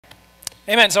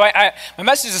Amen. So my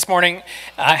message this morning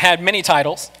had many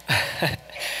titles,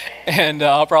 and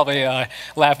I'll probably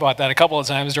laugh about that a couple of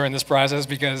times during this process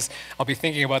because I'll be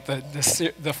thinking about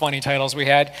the funny titles we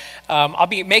had. I'll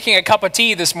be making a cup of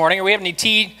tea this morning. Do we have any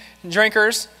tea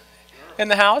drinkers in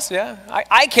the house? Yeah.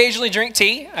 I occasionally drink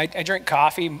tea. I drink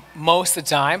coffee most of the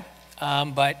time,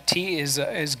 but tea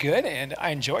is good, and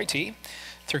I enjoy tea.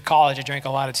 Through college, I drank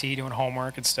a lot of tea doing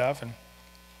homework and stuff, and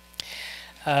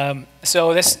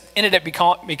so this ended up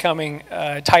becoming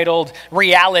titled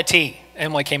Reality.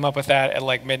 Emily came up with that at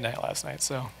like midnight last night,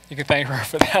 so you can thank her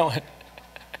for that one.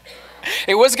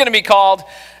 It was going to be called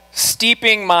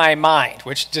Steeping My Mind,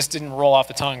 which just didn't roll off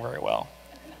the tongue very well.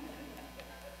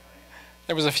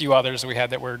 There was a few others we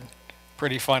had that were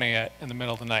pretty funny in the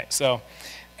middle of the night. So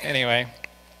anyway,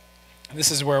 this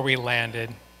is where we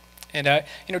landed. And,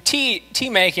 tea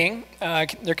making,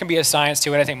 there can be a science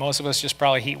to it. I think most of us just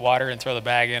probably heat water and throw the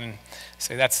bag in and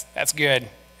say, that's good,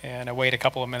 and wait a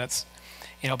couple of minutes.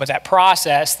 But that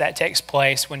process that takes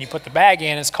place when you put the bag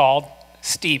in is called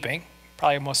steeping.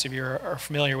 Probably most of you are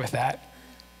familiar with that.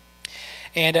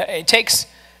 And it takes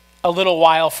a little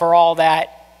while for all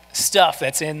that stuff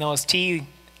that's in those tea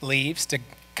leaves to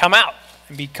come out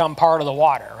and become part of the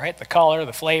water, right? The color,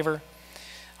 the flavor,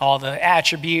 all the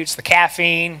attributes, the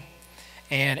caffeine,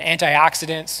 and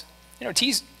antioxidants.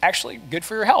 Tea's actually good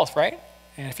for your health, right?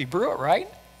 And if you brew it right,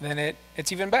 then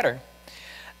it's even better.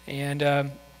 And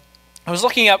I was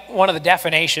looking up one of the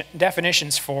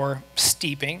definitions for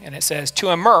steeping, and it says to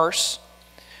immerse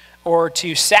or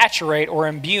to saturate or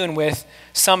imbue with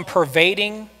some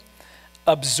pervading,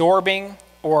 absorbing,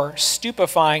 or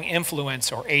stupefying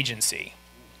influence or agency.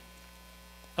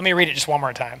 Let me read it just one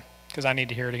more time because I need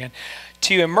to hear it again.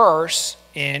 To immerse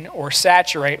in or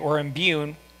saturate or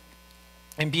imbue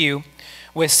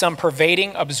with some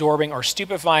pervading, absorbing, or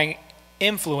stupefying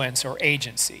influence or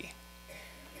agency.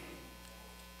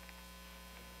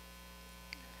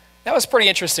 That was pretty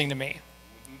interesting to me.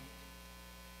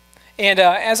 And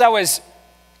as I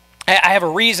have a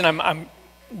reason I'm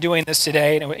doing this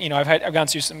today. And, I've gone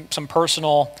through some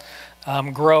personal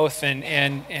growth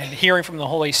and hearing from the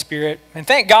Holy Spirit. And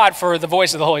thank God for the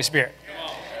voice of the Holy Spirit.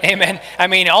 Amen. I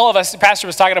mean, all of us, the pastor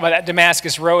was talking about that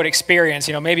Damascus Road experience.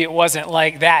 Maybe it wasn't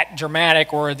like that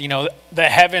dramatic where, the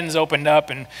heavens opened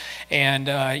up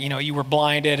and you were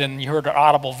blinded and you heard an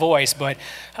audible voice. But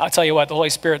I'll tell you what, the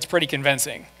Holy Spirit's pretty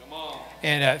convincing. Come on.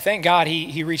 And thank God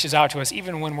he reaches out to us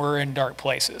even when we're in dark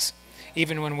places,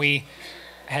 even when we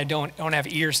don't have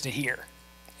ears to hear.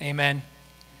 Amen.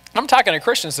 I'm talking to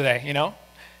Christians today,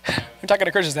 I'm talking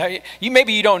to Christians.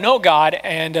 Maybe you don't know God,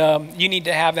 and you need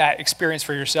to have that experience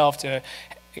for yourself to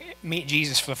meet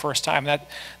Jesus for the first time.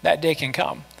 That day can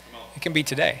come. It can be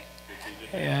today,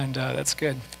 and that's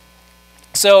good.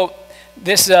 So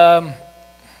this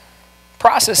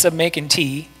process of making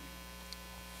tea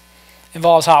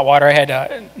involves hot water. I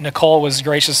had Nicole was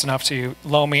gracious enough to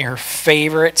loan me her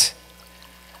favorite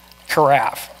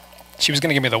carafe. She was going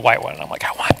to give me the white one, and I'm like,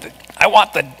 I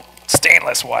want the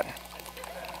stainless one.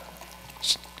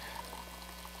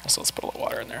 So let's put a little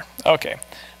water in there. Okay.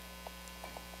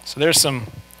 So there's some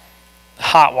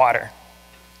hot water.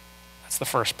 That's the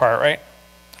first part, right?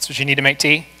 That's what you need to make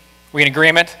tea. We in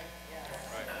agreement?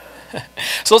 Yeah.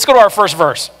 So let's go to our first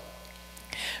verse.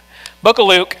 Book of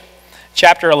Luke,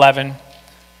 chapter 11,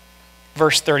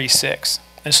 verse 36.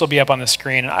 This will be up on the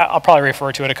screen. I'll probably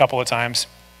refer to it a couple of times.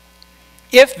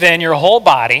 If then your whole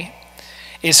body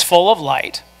is full of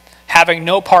light, having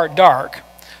no part dark,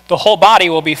 the whole body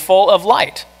will be full of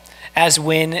light, as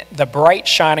when the bright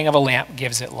shining of a lamp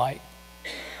gives it light.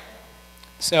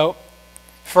 So,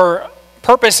 for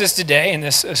purposes today in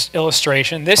this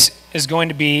illustration, this is going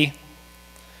to be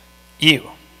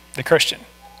you, the Christian.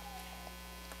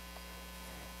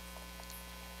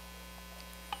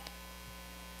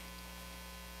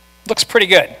 Looks pretty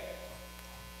good.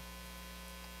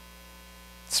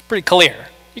 It's pretty clear.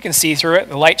 You can see through it.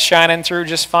 The light's shining through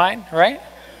just fine, right?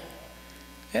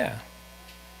 Yeah.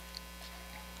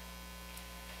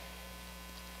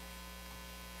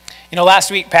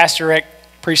 Last week, Pastor Rick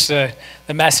preached the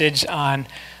message on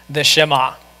the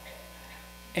Shema.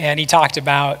 And he talked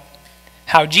about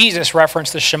how Jesus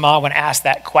referenced the Shema when asked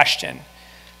that question.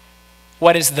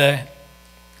 What is the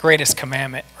greatest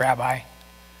commandment, Rabbi?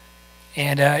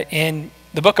 And in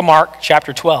the book of Mark,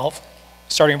 chapter 12,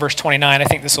 starting in verse 29, I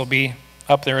think this will be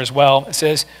up there as well. It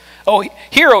says, "Oh,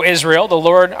 hear, O Israel, the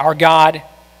Lord our God,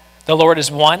 the Lord is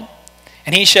one.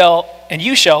 And you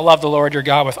shall love the Lord your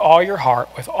God with all your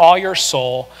heart, with all your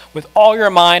soul, with all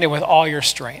your mind, and with all your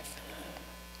strength."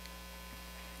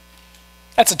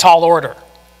 That's a tall order.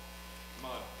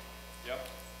 Come on. Yep.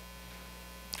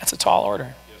 That's a tall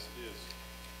order.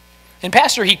 And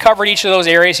Pastor, he covered each of those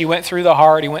areas. He went through the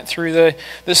heart, he went through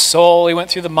the soul, he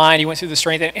went through the mind, he went through the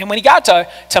strength. And when he got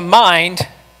to mind,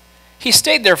 he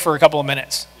stayed there for a couple of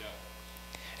minutes. Yeah.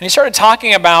 And he started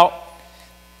talking about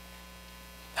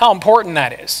how important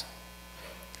that is.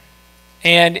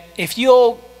 And he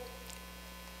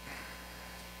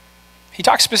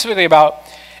talks specifically about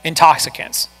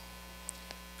intoxicants,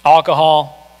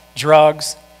 alcohol,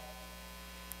 drugs,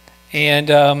 and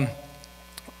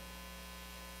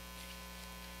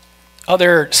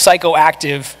other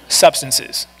psychoactive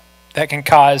substances that can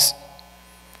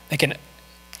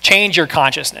change your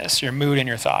consciousness, your mood, and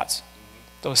your thoughts.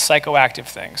 Those psychoactive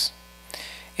things.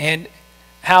 And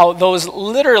how those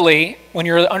literally, when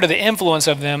you're under the influence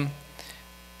of them,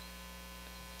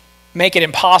 make it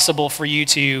impossible for you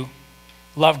to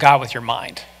love God with your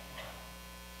mind.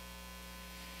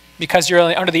 Because you're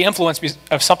under the influence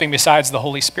of something besides the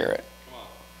Holy Spirit.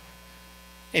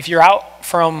 If you're out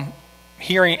from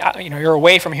hearing, you're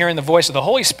away from hearing the voice of the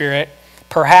Holy Spirit,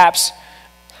 perhaps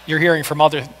you're hearing from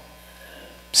other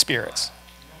spirits.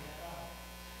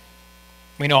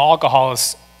 We know alcohol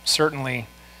certainly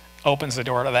opens the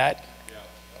door to that.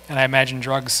 And I imagine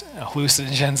drugs,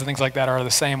 hallucinogens and things like that are the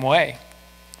same way.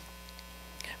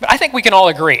 But I think we can all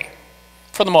agree,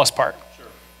 for the most part. Sure.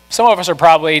 Some of us are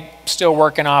probably still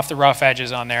working off the rough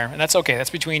edges on there, and that's okay.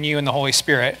 That's between you and the Holy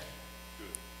Spirit.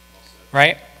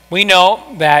 Right? We know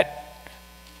that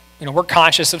we're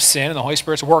conscious of sin, and the Holy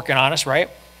Spirit's working on us, right?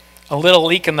 A little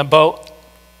leak in the boat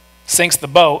sinks the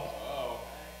boat. Oh,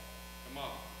 come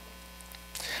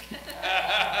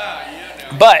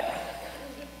on. But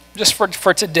just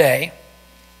for today,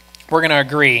 we're going to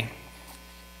agree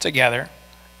together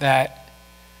that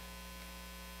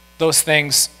those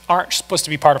things aren't supposed to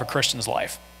be part of a Christian's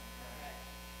life.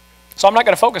 So I'm not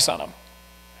going to focus on them.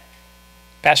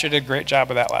 Pastor did a great job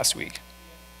of that last week.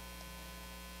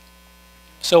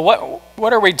 So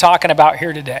what are we talking about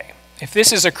here today? If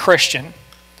this is a Christian,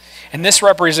 and this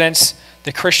represents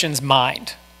the Christian's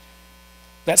mind,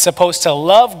 that's supposed to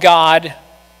love God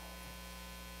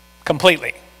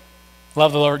completely.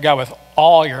 Love the Lord God with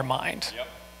all your mind. Yep.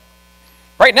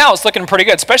 Right now it's looking pretty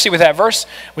good, especially with that verse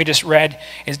we just read.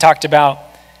 It talked about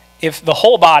if the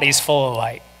whole body's full of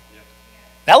light. Yep.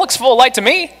 That looks full of light to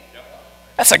me. Yep.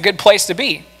 That's a good place to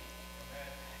be.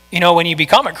 When you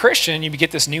become a Christian, you get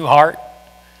this new heart.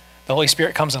 The Holy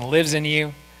Spirit comes and lives in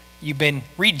you. You've been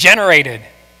regenerated.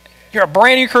 You're a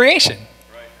brand new creation.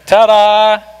 Right.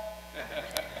 Ta-da!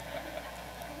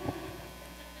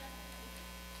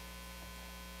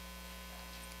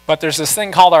 But there's this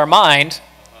thing called our mind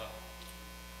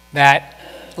that,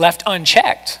 left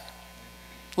unchecked,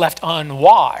 left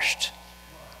unwashed,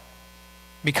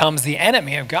 becomes the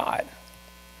enemy of God.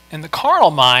 And the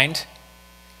carnal mind,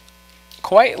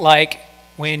 quite like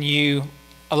when you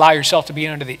allow yourself to be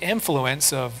under the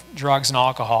influence of drugs and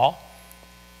alcohol,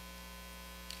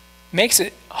 makes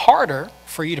it harder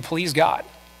for you to please God.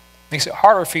 Makes it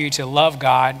harder for you to love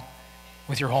God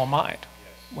with your whole mind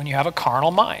when you have a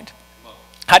carnal mind.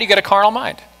 How do you get a carnal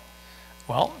mind?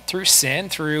 Well, through sin,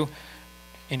 through,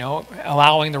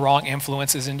 allowing the wrong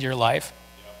influences into your life.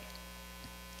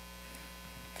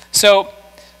 So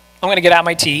I'm going to get out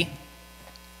my tea,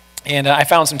 and I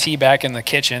found some tea back in the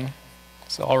kitchen,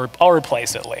 so I'll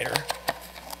replace it later.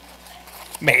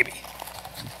 Maybe.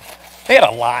 They had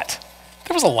a lot.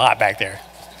 There was a lot back there.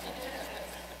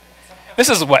 This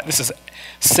is what? This is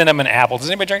cinnamon apple. Does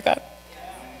anybody drink that?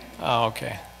 Oh,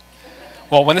 okay.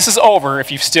 Well, when this is over, if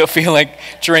you still feel like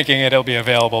drinking it, it'll be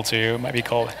available to you. It might be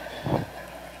cold.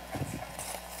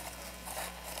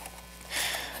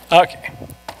 Okay.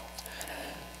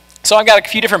 So I've got a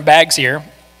few different bags here,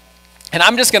 and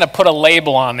I'm just going to put a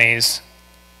label on these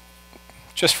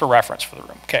just for reference for the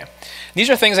room. Okay. These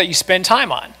are things that you spend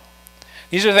time on.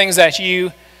 These are things that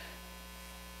you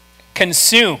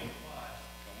consume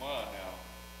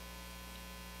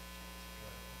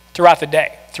throughout the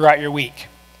day, throughout your week.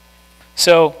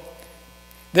 So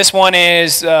this one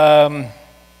is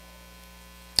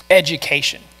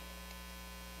education,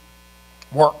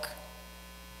 work.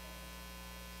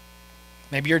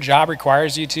 Maybe your job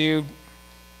requires you to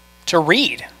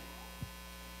read.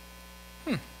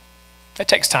 That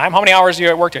takes time. How many hours are you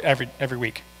at work every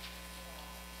week?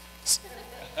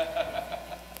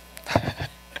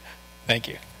 Thank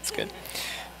you. That's good.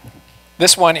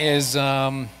 This one is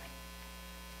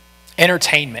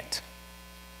entertainment.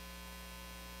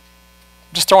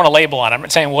 I'm just throwing a label on it. I'm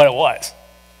not saying what it was.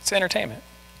 It's entertainment.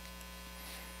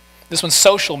 This one's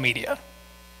social media.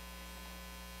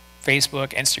 Facebook,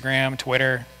 Instagram,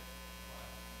 Twitter,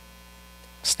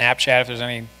 Snapchat, if there's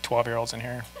any 12-year-olds in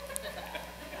here.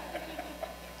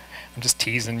 I'm just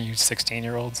teasing you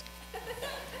 16-year-olds.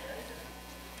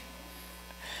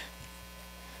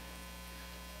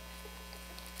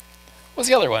 What's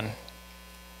the other one?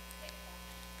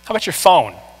 How about your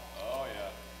phone? Oh,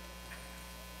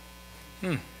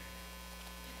 yeah.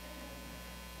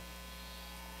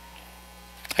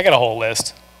 I got a whole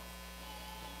list.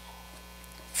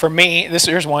 For me,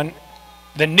 here's one.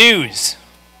 The news.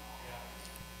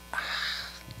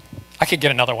 I could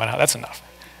get another one out. That's enough.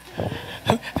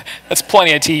 That's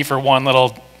plenty of tea for one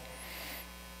little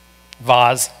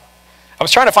vase. I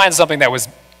was trying to find something that was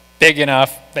big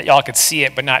enough that y'all could see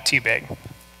it, but not too big.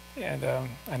 And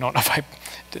I don't know if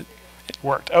it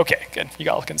worked. Okay, good. You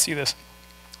all can see this.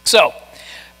 So,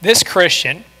 this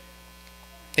Christian,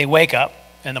 they wake up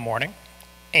in the morning,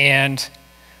 and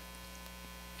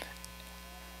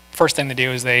first thing they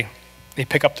do is they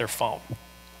pick up their phone.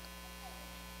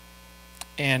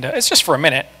 And it's just for a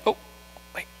minute. Oh,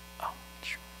 wait. Oh,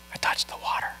 I touched the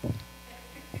water.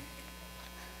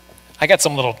 I got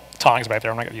some little tongs back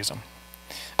there. I'm not going to use them.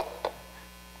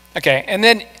 Okay, and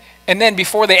then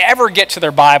before they ever get to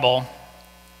their Bible,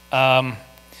 the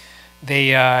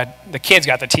kids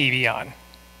got the TV on.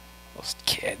 Those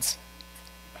kids.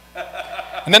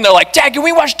 And then they're like, Dad, can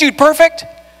we watch Dude Perfect?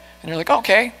 And you're like,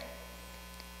 okay.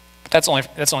 But that's only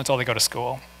until they go to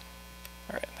school.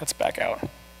 All right, that's back out.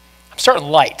 I'm starting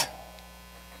light.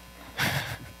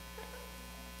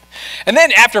 And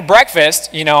then after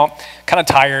breakfast, kind of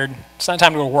tired. It's not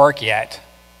time to go to work yet.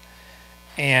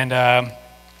 And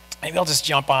maybe I'll just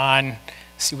jump on,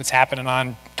 see what's happening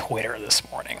on Twitter this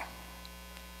morning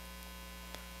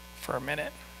for a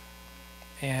minute.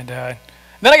 And then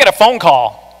I get a phone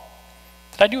call.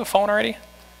 Did I do a phone already?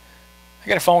 I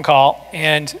get a phone call,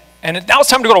 and now it's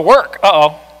time to go to work.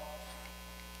 Uh-oh.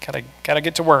 Gotta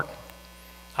get to work.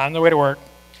 On the way to work.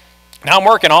 Now I'm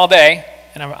working all day,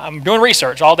 and I'm doing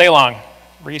research all day long.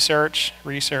 Research.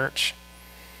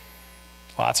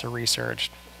 Lots of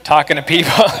research. Talking to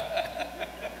people.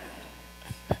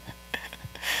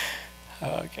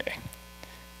 Okay.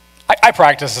 I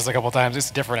practice this a couple times.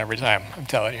 It's different every time, I'm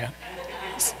telling you.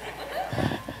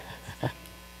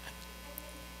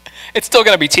 It's still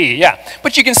going to be tea, yeah.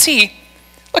 But you can see,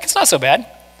 look, it's not so bad.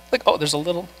 Look, oh, there's a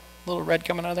little red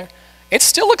coming out of there. It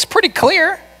still looks pretty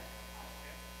clear.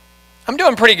 I'm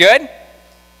doing pretty good.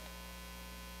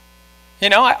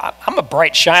 I'm a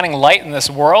bright, shining light in this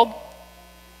world.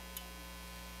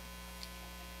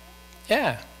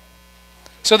 Yeah.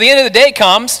 So the end of the day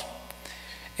comes,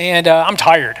 and I'm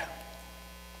tired.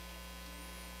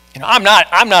 I'm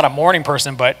not a morning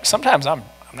person, but sometimes I'm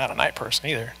not a night person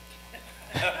either.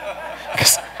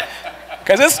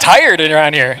 Because it's tired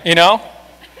around here,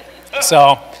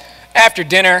 So after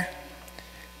dinner,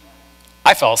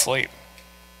 I fell asleep.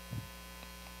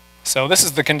 So this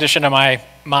is the condition of my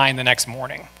mind the next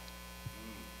morning.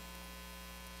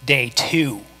 Day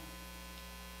 2.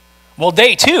 Well,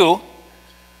 day 2,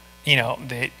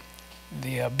 the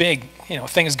big,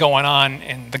 things going on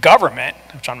in the government,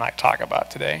 which I'm not going to talk about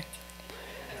today.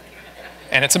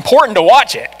 And it's important to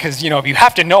watch it because, you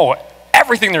have to know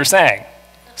everything they're saying.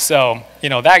 So,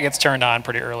 that gets turned on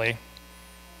pretty early.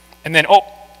 And then,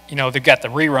 they've got the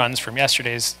reruns from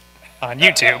yesterday's on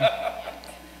YouTube.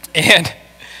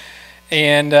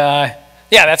 And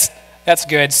yeah, that's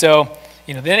good. So,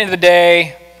 the end of the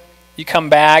day, you come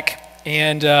back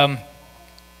and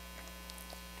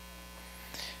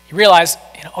you realize,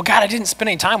 oh God, I didn't spend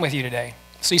any time with you today.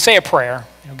 So you say a prayer,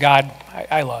 God,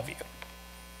 I love you.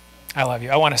 I love you.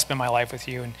 I want to spend my life with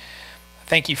you, and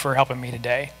thank you for helping me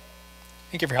today.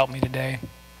 Thank you for helping me today.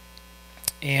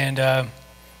 And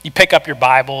you pick up your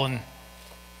Bible, and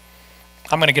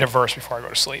I'm going to get a verse before I go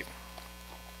to sleep.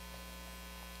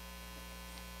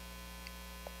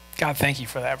 God, thank you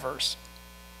for that verse.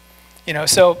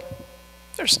 So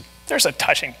there's a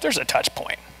touch point. There's a touch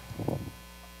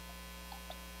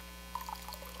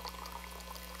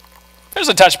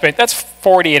point. That's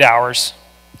 48 hours.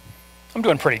 I'm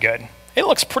doing pretty good. It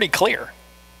looks pretty clear,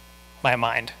 my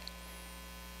mind.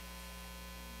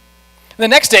 The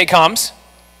next day comes,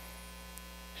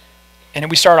 and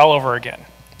we start all over again.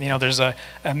 There's a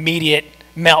immediate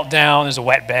meltdown. There's a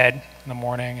wet bed in the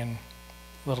morning, and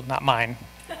not mine,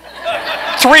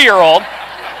 3-year-old.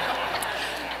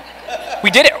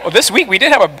 We did it this week. We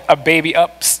did have a baby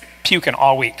up puking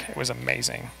all week. It was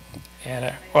amazing,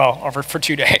 and over for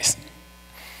 2 days.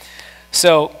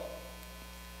 So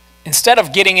instead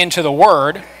of getting into the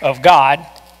Word of God,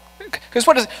 because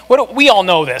we all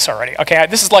know this already, okay?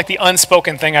 This is like the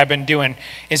unspoken thing I've been doing,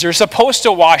 is you're supposed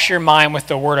to wash your mind with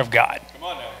the Word of God. Come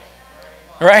on now.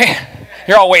 Right?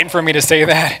 You're all waiting for me to say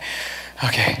that.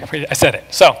 Okay, I said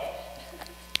it. So,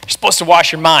 You're supposed to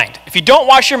wash your mind. If you don't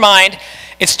wash your mind,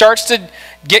 it starts to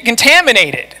get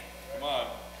contaminated.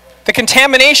 The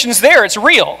contamination's there. It's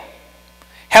real.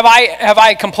 Have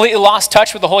I completely lost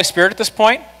touch with the Holy Spirit at this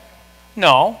point?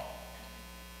 No.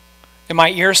 Am my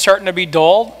ears starting to be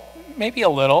dulled? Maybe a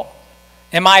little.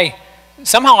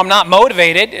 Somehow I'm not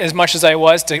motivated as much as I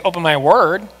was to open my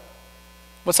word.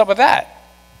 What's up with that?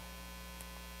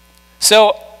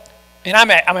 So, and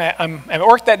I'm at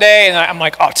work that day, and I'm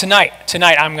like, oh, tonight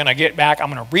I'm going to get back.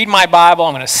 I'm going to read my Bible.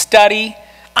 I'm going to study.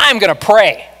 I'm going to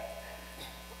pray.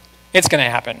 It's going to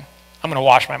happen. I'm going to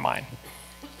wash my mind.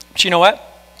 But you know what?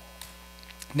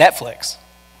 Netflix.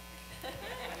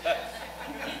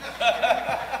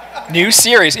 New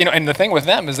series. And the thing with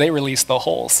them is they release the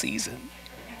whole season.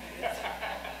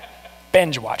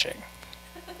 Binge watching.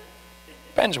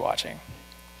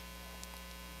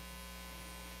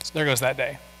 So there goes that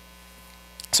day.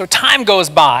 So time goes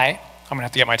by. I'm going to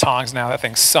have to get my tongs now. That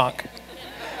thing's sunk.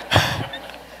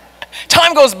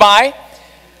 Time goes by,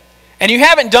 and you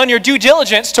haven't done your due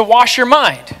diligence to wash your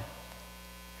mind.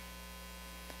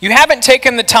 You haven't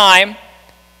taken the time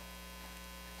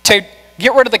to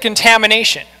get rid of the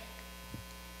contamination.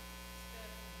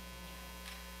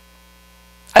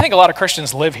 I think a lot of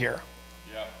Christians live here.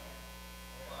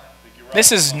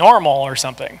 This is normal or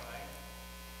something.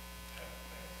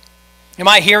 Am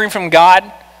I hearing from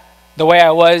God the way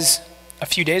I was a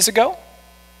few days ago?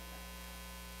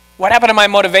 What happened to my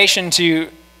motivation to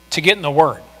get in the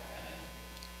Word?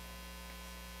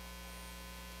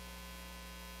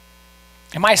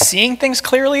 Am I seeing things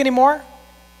clearly anymore?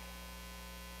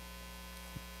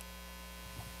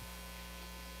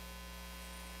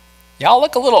 Y'all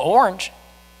look a little orange.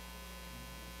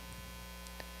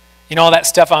 All that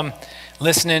stuff I'm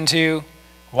listening to,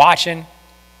 watching,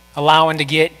 allowing to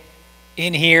get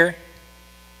in here,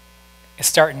 is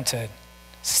starting to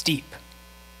steep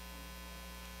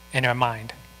in our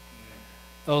mind.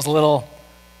 Those little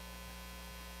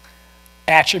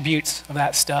attributes of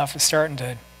that stuff is starting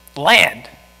to land.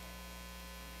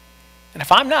 And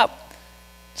if I'm not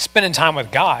spending time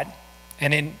with God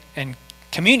and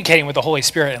communicating with the Holy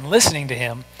Spirit and listening to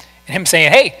Him, and Him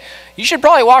saying, hey, you should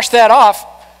probably wash that off.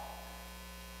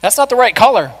 That's not the right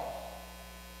color.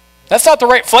 That's not the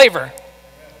right flavor.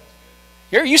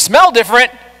 You smell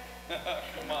different.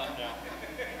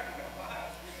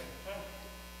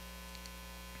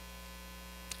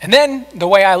 And then the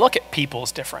way I look at people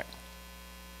is different.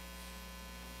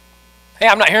 Hey,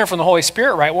 I'm not hearing from the Holy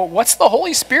Spirit, right? Well, what's the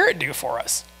Holy Spirit do for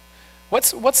us?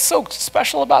 What's so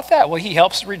special about that? Well, He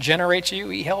helps regenerate you.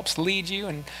 He helps lead you,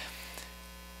 and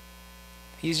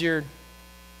He's your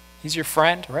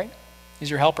friend, right? He's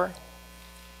your helper.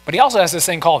 But He also has this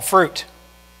thing called fruit.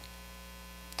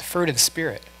 The fruit of the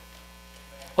Spirit.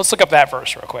 Let's look up that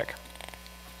verse real quick.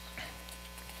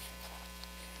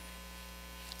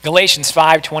 Galatians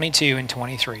 5:22 and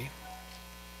 23.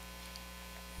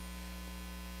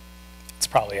 It's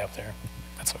probably up there.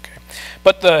 That's okay.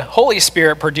 But the Holy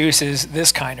Spirit produces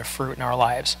this kind of fruit in our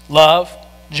lives: love,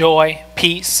 joy,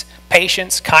 peace,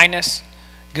 patience, kindness,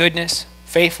 goodness,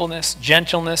 faithfulness,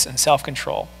 gentleness, and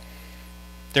self-control.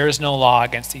 There is no law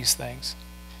against these things.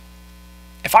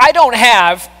 If I don't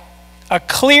have a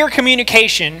clear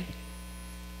communication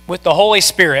with the Holy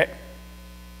Spirit,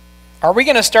 are we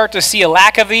going to start to see a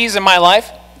lack of these in my life?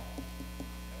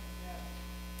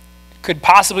 Could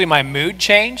possibly my mood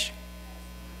change?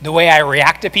 The way I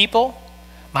react to people?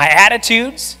 My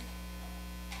attitudes?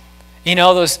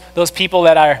 Those people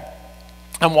that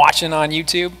I'm watching on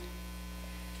YouTube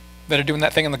that are doing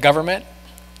that thing in the government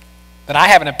that I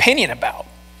have an opinion about.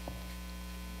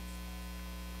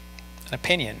 An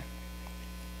opinion.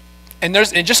 And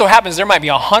it just so happens there might be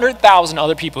 100,000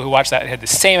 other people who watched that and had the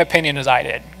same opinion as I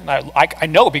did. And I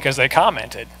know because they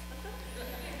commented.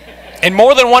 In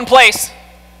more than one place,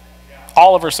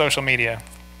 all over social media.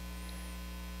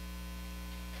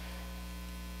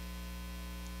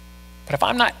 But if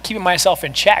I'm not keeping myself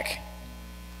in check,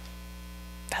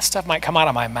 that stuff might come out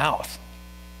of my mouth.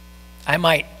 I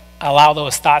might allow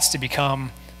those thoughts to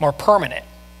become more permanent.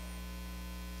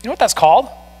 You know what that's called?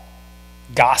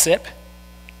 Gossip.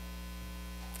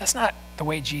 That's not the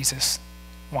way Jesus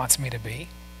wants me to be.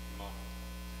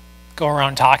 Go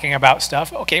around talking about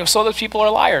stuff. Okay, so those people are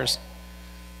liars.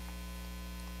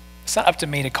 It's not up to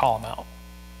me to call them out.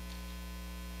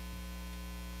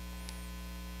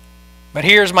 But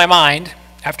here's my mind.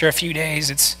 After a few days,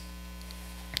 it's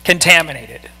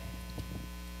contaminated.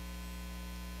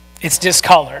 It's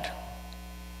discolored.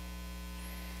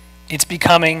 It's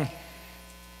becoming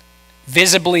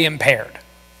visibly impaired.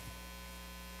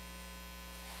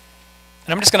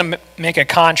 And I'm just going to make a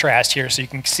contrast here so you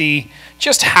can see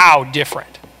just how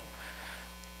different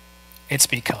it's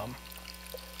become.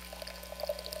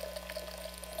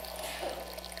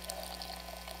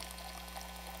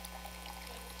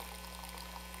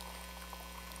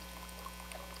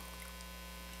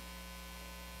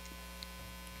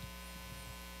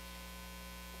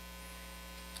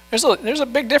 There's a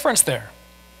big difference there.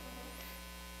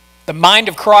 The mind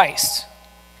of Christ.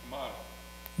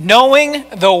 Knowing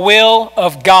the will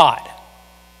of God.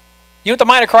 You know what the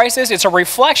mind of Christ is? It's a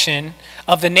reflection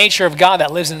of the nature of God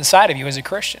that lives inside of you as a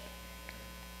Christian.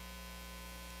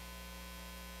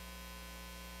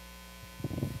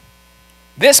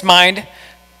 This mind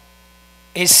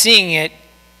is seeing it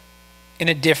in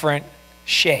a different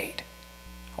shade.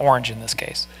 Orange in this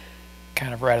case.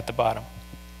 Kind of red at the bottom.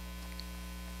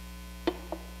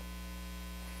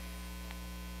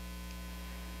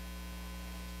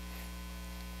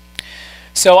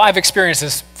 So I've experienced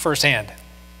this firsthand.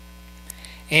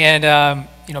 And,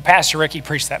 Pastor Ricky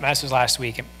preached that message last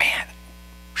week. And man,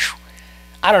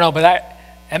 I don't know, but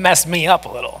that messed me up a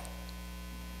little,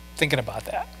 thinking about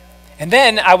that. And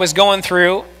then I was going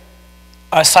through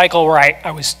a cycle where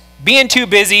I was being too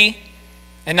busy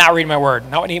and not reading my word,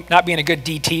 not being a good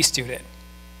DT student.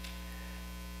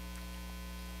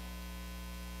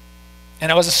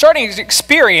 And I was starting to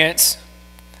experience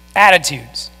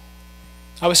attitudes.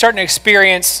 I was starting to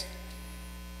experience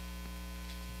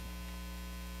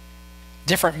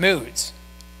different moods.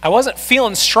 I wasn't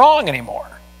feeling strong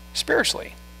anymore,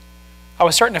 spiritually. I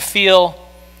was starting to feel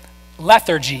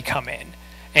lethargy come in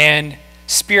and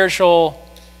spiritual,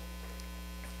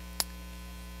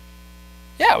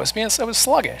 it was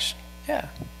sluggish, yeah.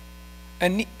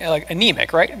 Like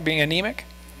anemic, right? Being anemic.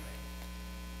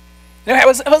 It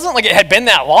wasn't like it had been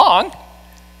that long.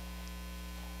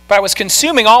 But I was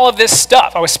consuming all of this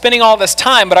stuff. I was spending all this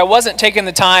time, but I wasn't taking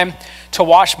the time to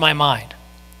wash my mind.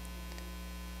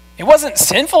 It wasn't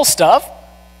sinful stuff.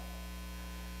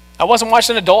 I wasn't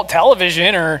watching adult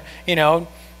television or,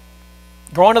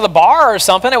 going to the bar or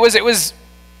something. It was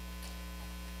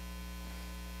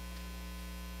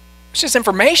just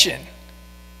information.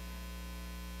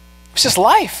 It's just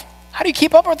life. How do you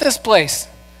keep up with this place?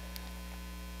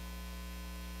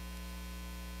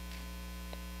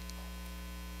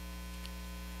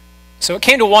 So it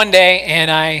came to one day, and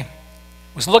I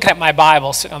was looking at my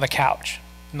Bible sitting on the couch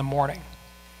in the morning.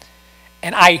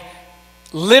 And I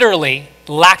literally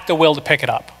lacked the will to pick it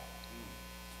up.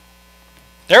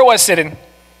 There it was sitting.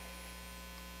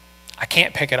 I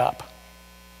can't pick it up.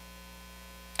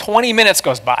 20 minutes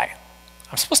goes by.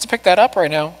 I'm supposed to pick that up right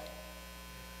now.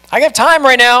 I have time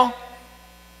right now.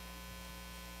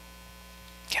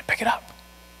 Can't pick it up.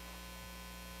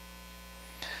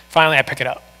 Finally, I pick it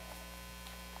up.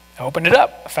 I opened it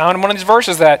up. I found one of these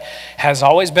verses that has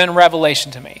always been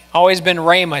revelation to me, always been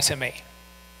rhema to me.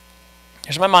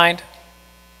 Here's my mind.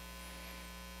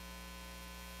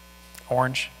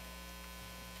 Orange.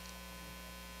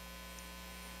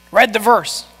 Read the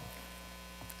verse.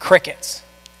 Crickets.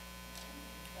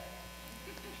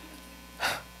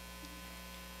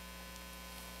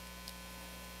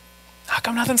 How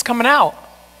come nothing's coming out?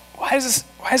 Why is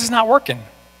this not working?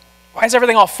 Why is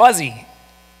everything all fuzzy?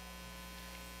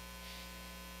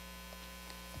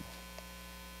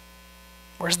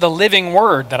 Where's the living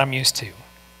word that I'm used to?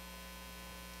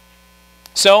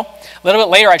 So, a little bit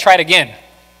later, I tried again.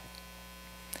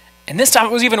 And this time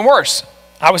it was even worse.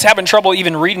 I was having trouble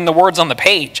even reading the words on the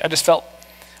page. I just felt,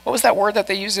 what was that word that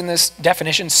they used in this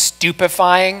definition?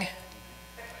 Stupefying?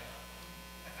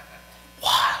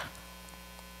 Wow.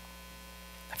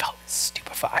 I felt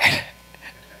stupefied.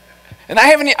 And I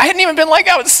hadn't even been like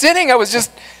I was sinning. I was just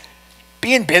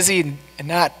being busy and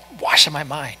not washing my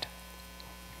mind.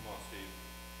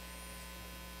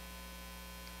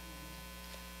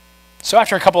 So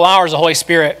after a couple hours, the Holy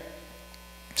Spirit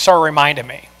started reminding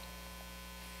me.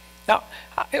 Now,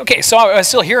 okay, so I was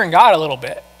still hearing God a little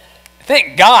bit.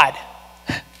 Thank God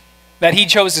that he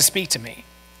chose to speak to me.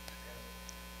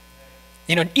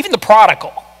 Even the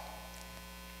prodigal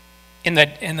in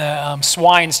the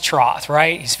swine's trough,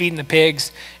 right? He's feeding the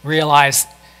pigs, realized,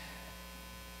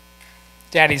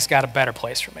 Daddy's got a better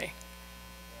place for me.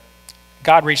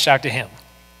 God reached out to him.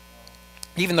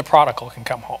 Even the prodigal can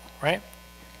come home, right?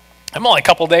 I'm only a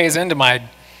couple days into my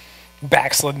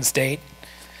backslidden state.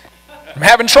 I'm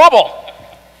having trouble.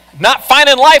 Not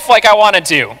finding life like I wanted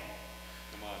to.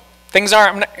 Things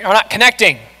are not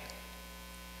connecting.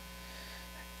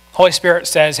 Holy Spirit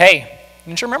says, hey,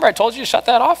 don't you remember I told you to shut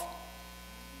that off?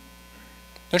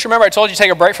 Don't you remember I told you to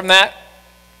take a break from that?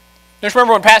 Don't you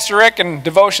remember when Pastor Rick and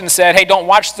Devotion said, hey, don't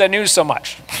watch the news so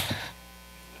much?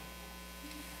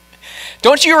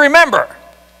 Don't you remember?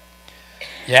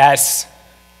 Yes,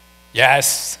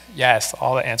 yes, yes.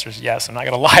 All the answers yes. I'm not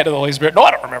going to lie to the Holy Spirit. No,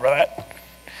 I don't remember that.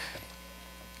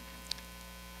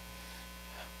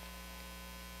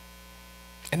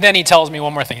 And then he tells me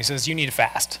one more thing. He says, you need to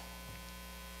fast.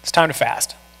 It's time to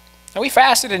fast. And we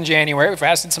fasted in January. We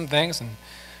fasted some things, and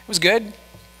it was good.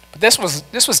 But this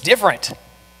was different.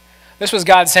 This was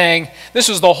God saying, this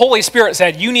was the Holy Spirit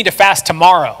said, you need to fast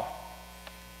tomorrow.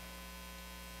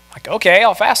 Like, okay,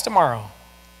 I'll fast tomorrow.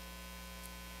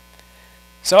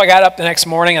 So I got up the next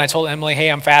morning and I told Emily, hey,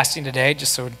 I'm fasting today,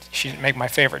 just so she didn't make my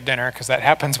favorite dinner, because that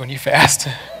happens when you fast.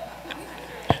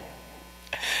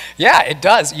 Yeah, it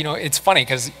does. You know, it's funny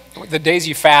because the days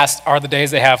you fast are the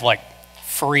days they have like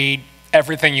free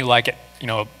everything you like it. You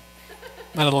know,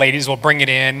 one of the ladies will bring it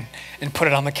in and put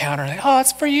it on the counter. Like, oh,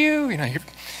 it's for you. You know, your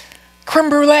creme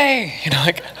brulee. You know,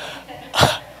 like,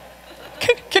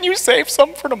 can you save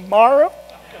some for tomorrow?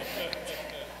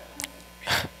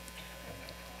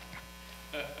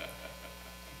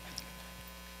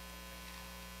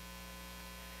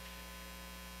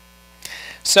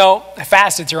 So I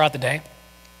fasted throughout the day.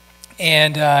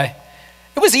 And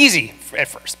it was easy at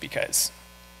first because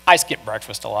I skip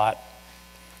breakfast a lot.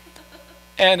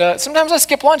 And sometimes I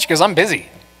skip lunch because I'm busy,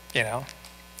 you know.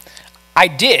 I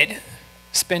did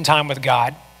spend time with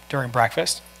God during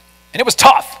breakfast, and it was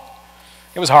tough.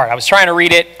 It was hard. I was trying to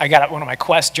read it. I got one of my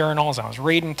Quest journals. I was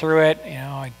reading through it. You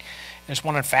know, there's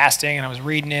one on fasting, and I was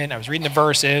reading it. I was reading the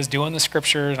verses, doing the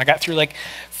scriptures, and I got through like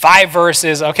 5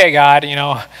 verses. Okay, God, you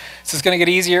know, this is going to get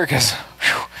easier because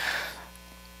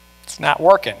it's not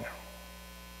working.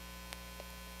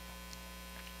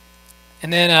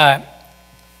 And then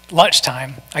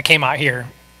lunchtime, I came out here.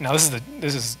 Now this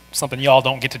is something y'all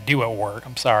don't get to do at work.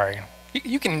 I'm sorry.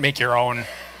 You can make your own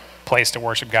place to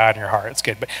worship God in your heart. It's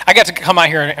good. But I got to come out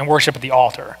here and worship at the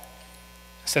altar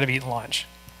instead of eating lunch.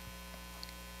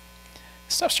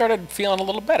 Stuff started feeling a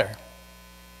little better.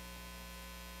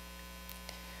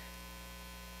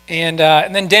 And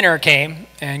then dinner came,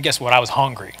 and guess what? I was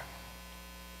hungry.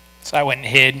 So I went and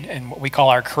hid in what we call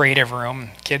our creative room.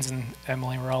 Kids and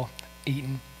Emily were all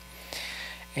eating.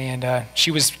 And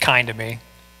she was kind to me,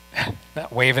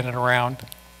 not waving it around.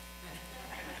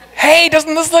 Hey,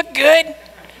 doesn't this look good?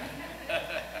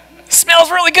 It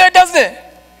smells really good, doesn't it?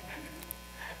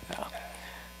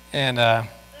 And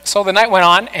so the night went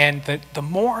on, and the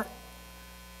more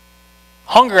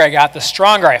hungry I got, the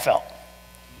stronger I felt.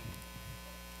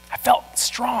 I felt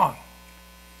strong.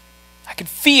 I could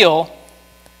feel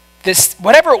this,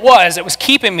 whatever it was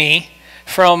keeping me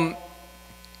from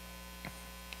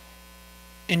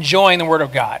enjoying the Word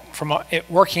of God, from it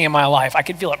working in my life. I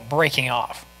could feel it breaking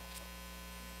off.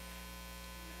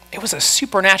 It was a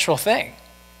supernatural thing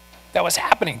that was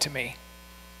happening to me.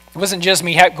 It wasn't just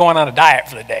me going on a diet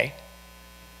for the day.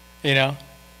 You know,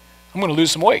 I'm going to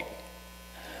lose some weight.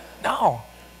 No.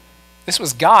 This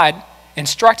was God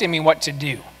instructing me what to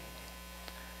do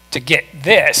to get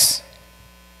this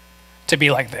to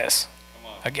be like this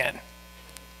again.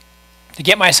 To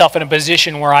get myself in a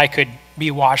position where I could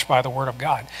be washed by the Word of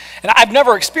God. And I've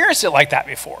never experienced it like that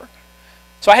before.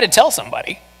 So I had to tell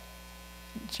somebody.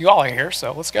 You all are here,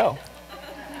 so let's go.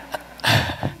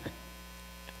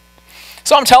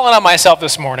 So I'm telling on myself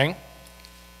this morning.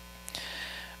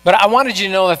 But I wanted you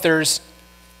to know that there's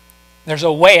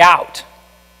a way out.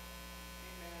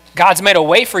 God's made a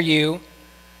way for you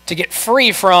to get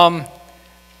free from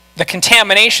the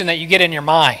contamination that you get in your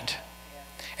mind.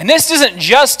 And this isn't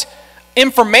just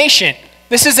information.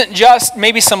 This isn't just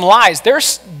maybe some lies.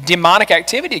 There's demonic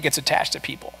activity that gets attached to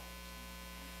people.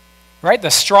 Right?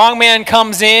 The strong man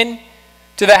comes in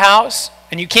to the house,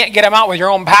 and you can't get him out with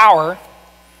your own power,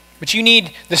 but you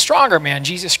need the stronger man,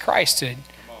 Jesus Christ, to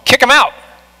kick him out.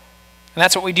 And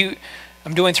that's what we do.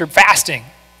 I'm doing through fasting.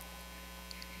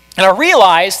 And I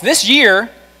realize this year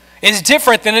is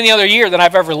different than any other year that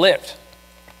I've ever lived.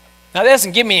 Now, that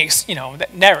doesn't give me,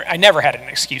 I never had an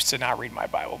excuse to not read my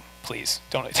Bible. Please,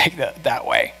 don't take that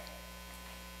way.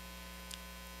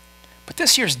 But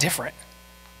this year's different.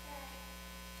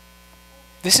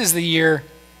 This is the year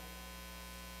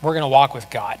we're going to walk with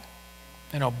God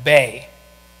and obey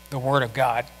the Word of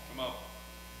God.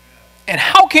 And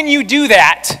how can you do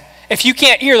that if you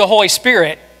can't hear the Holy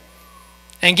Spirit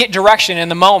and get direction in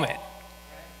the moment?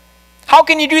 How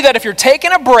can you do that if you're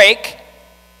taking a break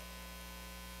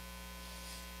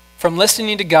from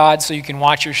listening to God so you can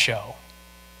watch your show?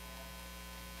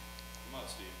 Come on,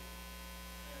 Steve.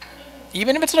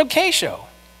 Even if it's an okay show.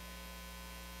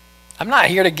 I'm not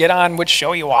here to get on which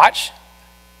show you watch.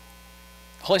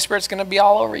 The Holy Spirit's going to be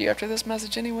all over you after this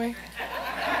message anyway.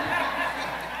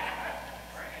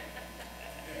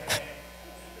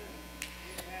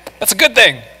 That's a good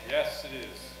thing. Yes, it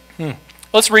is.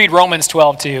 Let's read Romans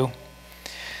 12:2.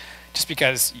 Just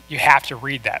because you have to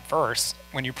read that verse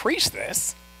when you preach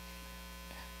this.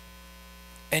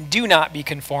 And do not be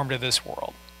conformed to this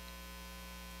world,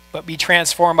 but be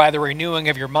transformed by the renewing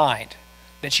of your mind,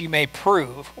 that you may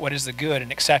prove what is the good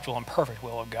and acceptable and perfect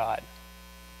will of God.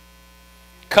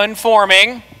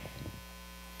 Conforming,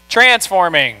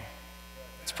 transforming.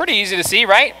 It's pretty easy to see,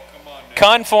 right? Come on, man.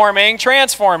 Conforming,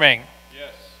 transforming.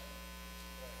 Yes.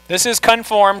 This is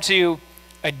conform to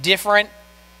a different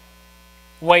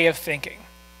way of thinking.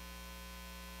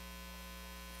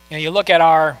 You know, you look at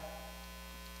our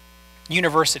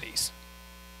universities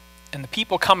and the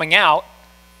people coming out,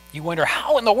 you wonder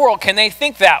how in the world can they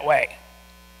think that way?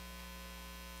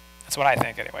 That's what I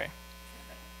think anyway.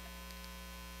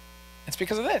 It's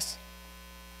because of this.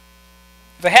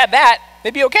 If they had that,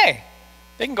 they'd be okay.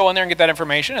 They can go in there and get that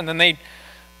information, and then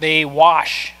they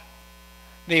wash.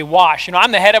 They wash. You know,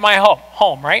 I'm the head of my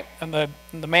home, right? I'm the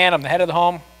man, I'm the head of the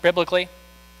home, biblically.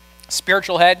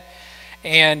 Spiritual head.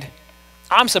 And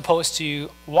I'm supposed to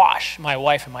wash my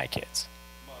wife and my kids.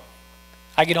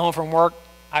 I get home from work,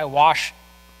 I wash,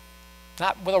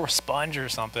 not with a sponge or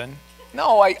something.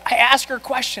 No, I ask her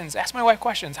questions, ask my wife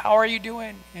questions. How are you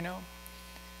doing? You know,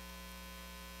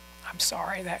 I'm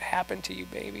sorry that happened to you,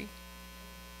 baby.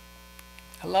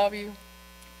 I love you.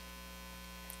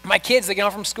 My kids, they get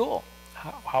home from school.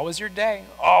 How was your day?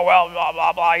 Oh, well, blah,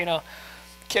 blah, blah, you know.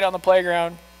 Kid on the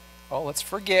playground. Oh, let's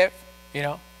forgive, you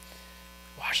know.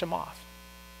 Wash them off.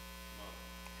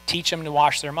 Teach them to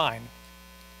wash their mind.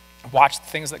 Watch the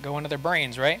things that go into their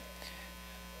brains, right?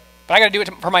 But I got to do it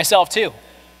for myself too.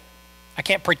 I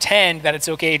can't pretend that it's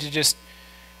okay to just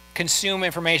consume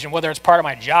information, whether it's part of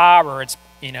my job or it's,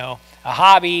 you know, a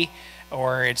hobby,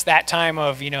 or it's that time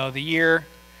of, you know, the year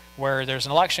where there's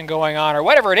an election going on, or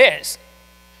whatever it is.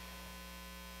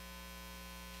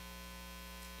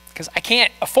 Because I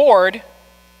can't afford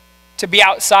to be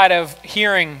outside of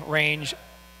hearing range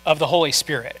of the Holy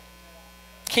Spirit.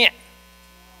 Can't.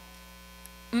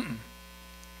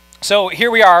 So here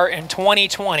we are in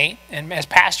 2020, and as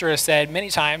Pastor has said many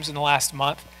times in the last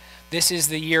month, this is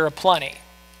the year of plenty.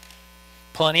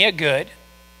 Plenty of good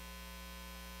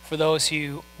for those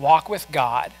who walk with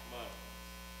God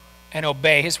and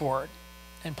obey his word,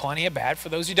 and plenty of bad for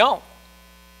those who don't.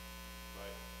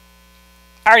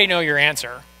 I already know your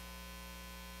answer,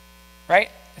 right?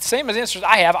 It's the same as the answers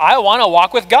I have. I want to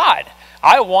walk with God.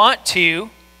 I want to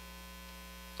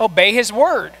obey his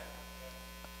word.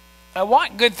 I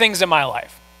want good things in my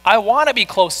life. I want to be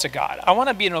close to God. I want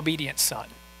to be an obedient son.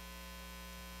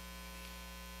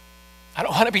 I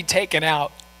don't want to be taken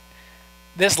out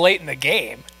this late in the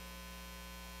game.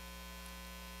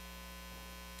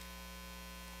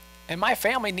 And my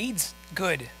family needs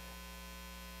good.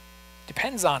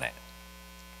 Depends on it.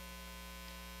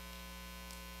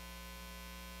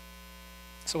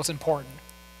 So it's important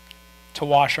to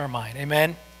wash our mind.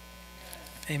 Amen?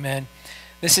 Amen.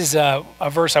 This is a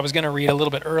verse I was going to read a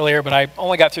little bit earlier, but I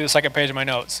only got through the second page of my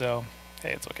notes, so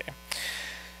hey, it's okay.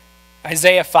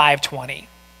 Isaiah 5:20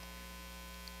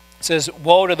 says,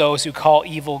 "Woe to those who call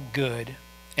evil good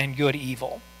and good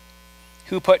evil,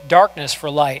 who put darkness for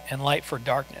light and light for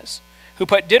darkness, who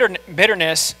put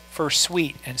bitterness for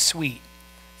sweet and sweet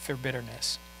for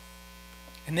bitterness."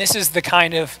 And this is the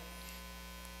kind of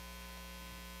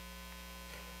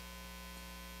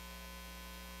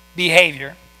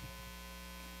behavior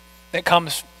that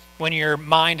comes when your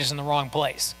mind is in the wrong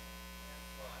place.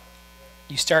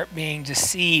 You start being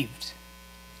deceived.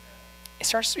 It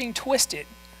starts being twisted.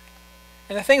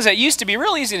 And the things that used to be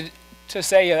real easy to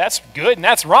say, yeah, that's good and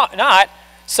that's wrong, not,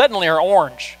 suddenly are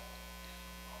orange.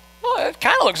 Well, it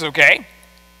kind of looks okay.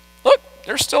 Look,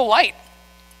 there's still light.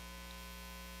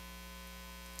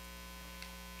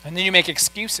 And then you make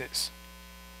excuses.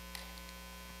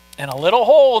 And a little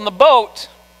hole in the boat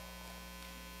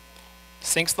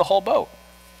sinks the whole boat.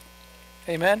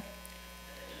 Amen?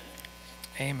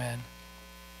 Amen.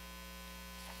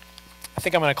 I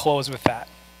think I'm going to close with that.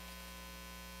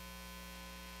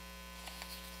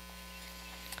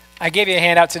 I gave you a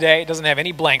handout today. It doesn't have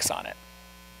any blanks on it,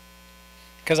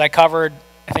 because I covered,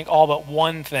 I think, all but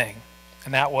one thing,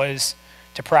 and that was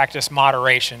to practice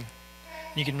moderation.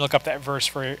 You can look up that verse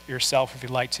for yourself if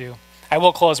you'd like to. I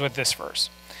will close with this verse.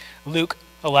 Luke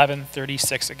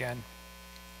 11:36 again.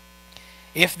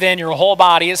 "If then your whole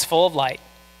body is full of light,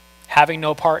 having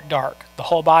no part dark, the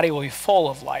whole body will be full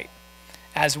of light,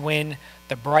 as when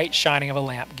the bright shining of a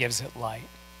lamp gives it light."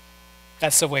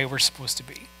 That's the way we're supposed to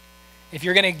be. If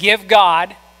you're going to give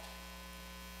God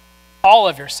all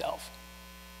of yourself,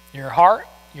 your heart,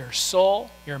 your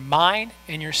soul, your mind,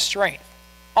 and your strength,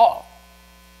 Oh,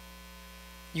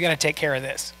 you got to take care of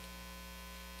this.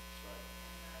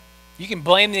 You can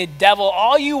blame the devil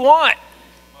all you want.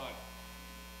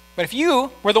 But if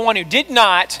you were the one who did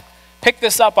not pick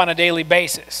this up on a daily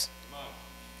basis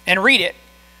and read it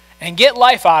and get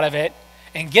life out of it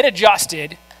and get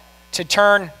adjusted to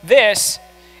turn this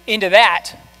into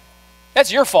that,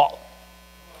 that's your fault.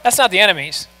 That's not the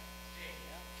enemy's.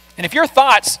 And if your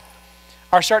thoughts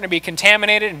are starting to be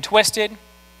contaminated and twisted,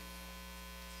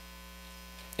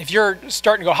 if you're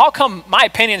starting to go, how come my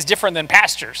opinion is different than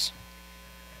pastors?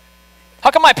 How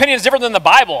come my opinion is different than the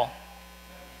Bible?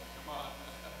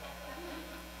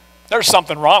 There's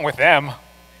something wrong with them.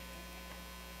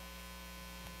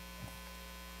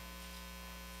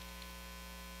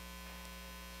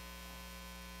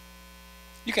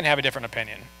 You can have a different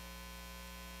opinion.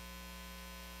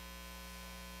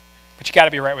 But you got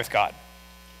to be right with God.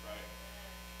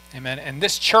 Right. Amen. And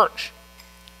this church,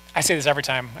 I say this every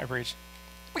time I preach,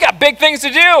 we got big things to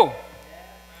do.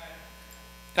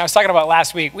 And I was talking about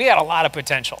last week, we got a lot of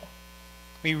potential.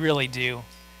 We really do.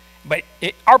 But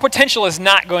our potential is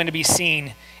not going to be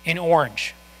seen in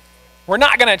orange. We're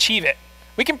not going to achieve it.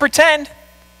 We can pretend,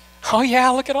 oh yeah,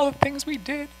 look at all the things we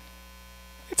did.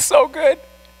 It's so good.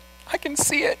 I can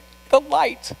see it, the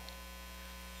light.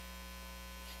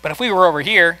 But if we were over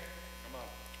here,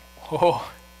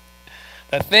 oh,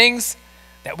 the things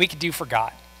that we could do for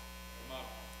God.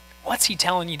 What's he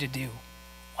telling you to do?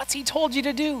 What's he told you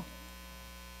to do?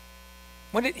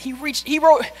 When did he's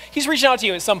reaching out to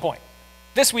you at some point.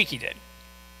 This week he did.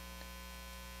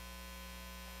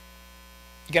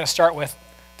 You got to start with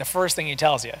the first thing he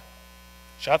tells you.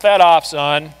 Shut that off,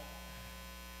 son.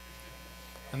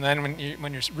 And then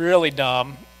when you're really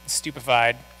dumb,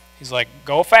 stupefied, he's like,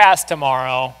 go fast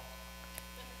tomorrow.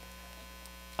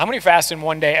 How many fast in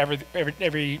one day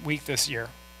every week this year?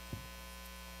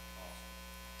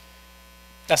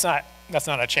 That's not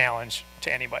a challenge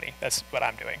to anybody. That's what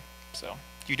I'm doing. So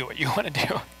you do what you want to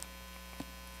do.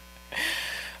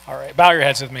 All right, bow your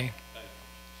heads with me.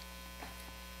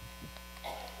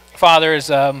 Father, as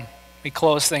we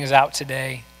close things out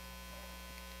today,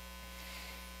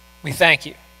 we thank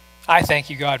you. I thank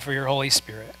you, God, for your Holy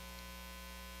Spirit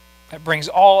that brings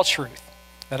all truth,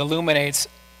 that illuminates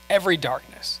every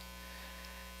darkness,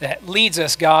 that leads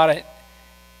us, God,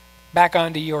 back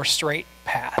onto your straight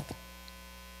path.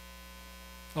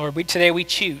 Lord, today we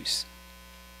choose.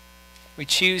 We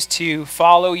choose to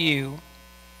follow you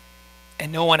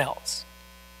and no one else.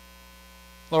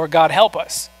 Lord God, help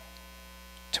us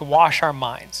to wash our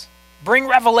minds. Bring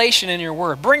revelation in your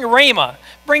word. Bring rhema.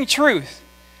 Bring truth.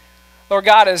 Lord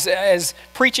God, as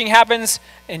preaching happens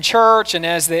in church and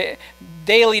as the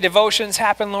daily devotions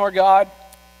happen, Lord God,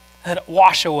 let it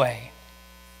wash away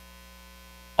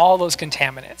all those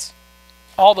contaminants,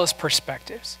 all those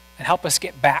perspectives, and help us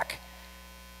get back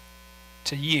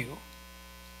to you,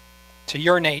 to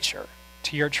your nature,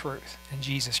 to your truth in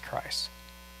Jesus Christ.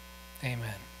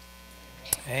 Amen.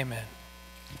 Amen.